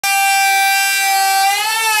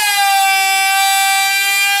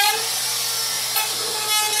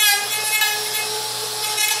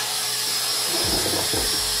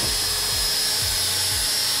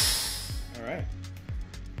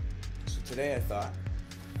thought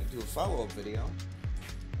I'd do a follow-up video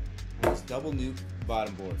on this double nuke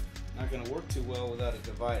bottom board. Not going to work too well without a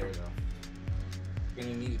divider though. You're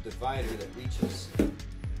going to need a divider that reaches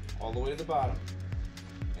all the way to the bottom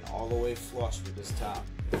and all the way flush with this top.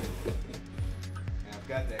 And I've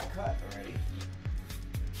got that cut already.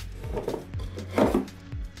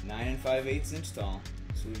 9 5/8 inch tall.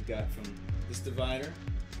 So we've got from this divider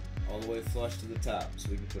all the way flush to the top. So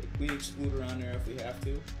we can put a queen excluder on there if we have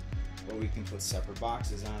to, or we can put separate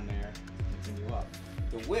boxes on there to continue up.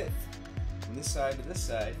 The width from this side to this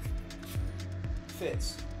side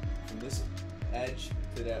fits from this edge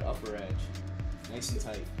to that upper edge, nice and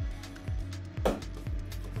tight.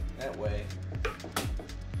 That way,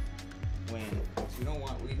 we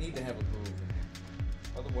need to have a groove in there.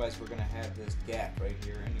 Otherwise, we're going to have this gap right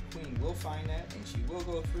here, and the queen will find that, and she will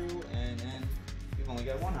go through, and then you've only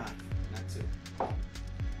got one hive, not two.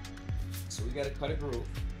 So we got to cut a groove,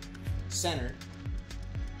 centered,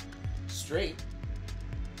 straight,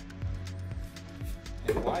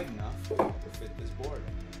 and wide enough to fit this board.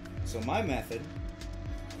 So my method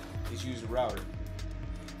is use a router.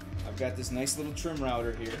 I've got this nice little trim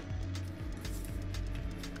router here,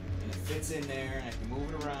 and it fits in there, and I can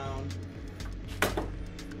move it around.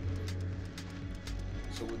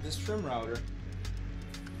 So with this trim router,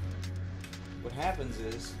 what happens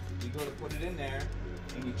is you go to put it in there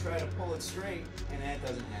and you try to pull it straight, and that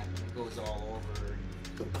doesn't happen. It goes all over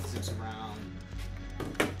and zips around.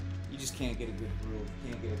 You just can't get a good groove,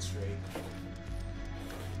 you can't get it straight.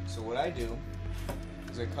 So what I do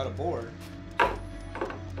is I cut a board,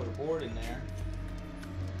 put a board in there.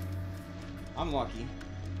 I'm lucky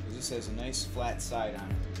because this has a nice flat side on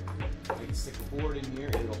it. I can stick a board in here,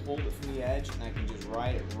 it'll hold it from the edge, and I can just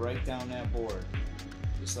ride it right down that board,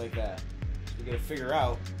 just like that. So we got to figure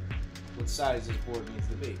out what size this board needs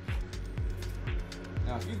to be.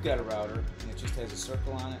 Now if you've got a router and it just has a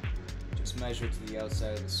circle on it, just measure to the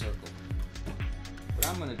outside of the circle. What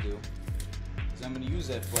I'm going to do is I'm going to use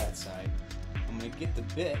that flat side. I'm going to get the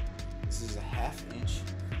bit. This is a 1/2 inch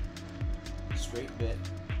straight bit,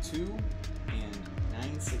 2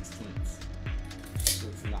 9/16. So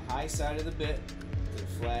from the high side of the bit to the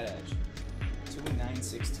flat edge, 2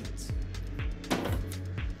 9/16.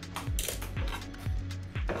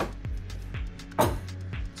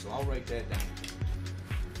 So I'll write that down.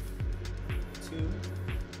 2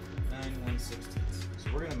 9/16. So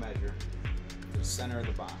we're going to measure to the center of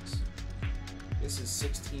the box. This is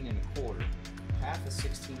 16 1/4. Half of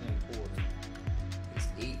 16 1/4 is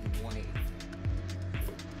 8 1/8.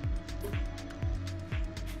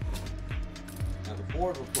 Now the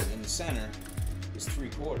board we'll put in the center is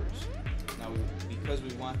 3/4. Now because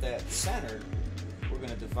we want that centered, we're going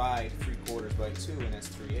to divide 3/4 by 2, and that's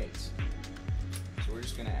 3/8. So we're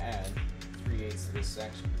just going to add 3/8 to this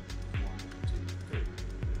section. 1, 2, 3.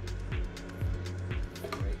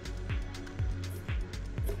 Right.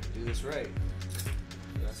 Do this right.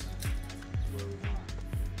 That's where we want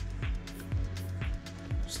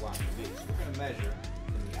our slot to be. So we're going to measure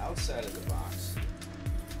from the outside of the box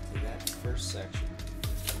to that first section.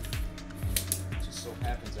 It just so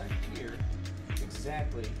happens on here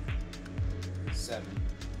exactly 7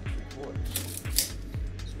 3/4.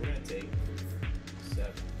 So we're going to take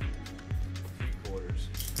 7 3/4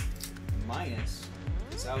 minus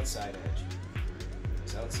this outside edge,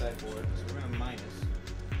 this outside board. So we're going to minus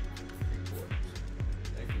 3/4.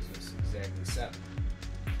 That gives us exactly 7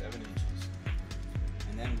 inches.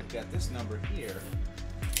 And then we've got this number here.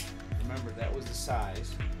 Remember, that was the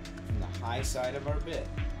size from the high side of our bit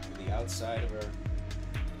to the outside of our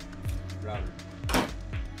router.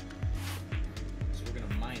 So we're going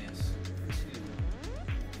to minus 2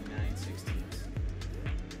 9/16.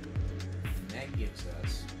 And that gives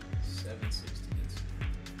us 7/16.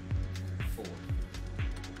 4.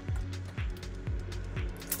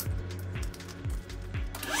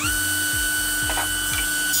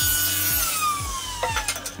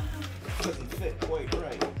 Doesn't fit quite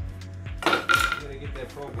right. You gotta get that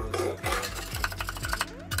probe up.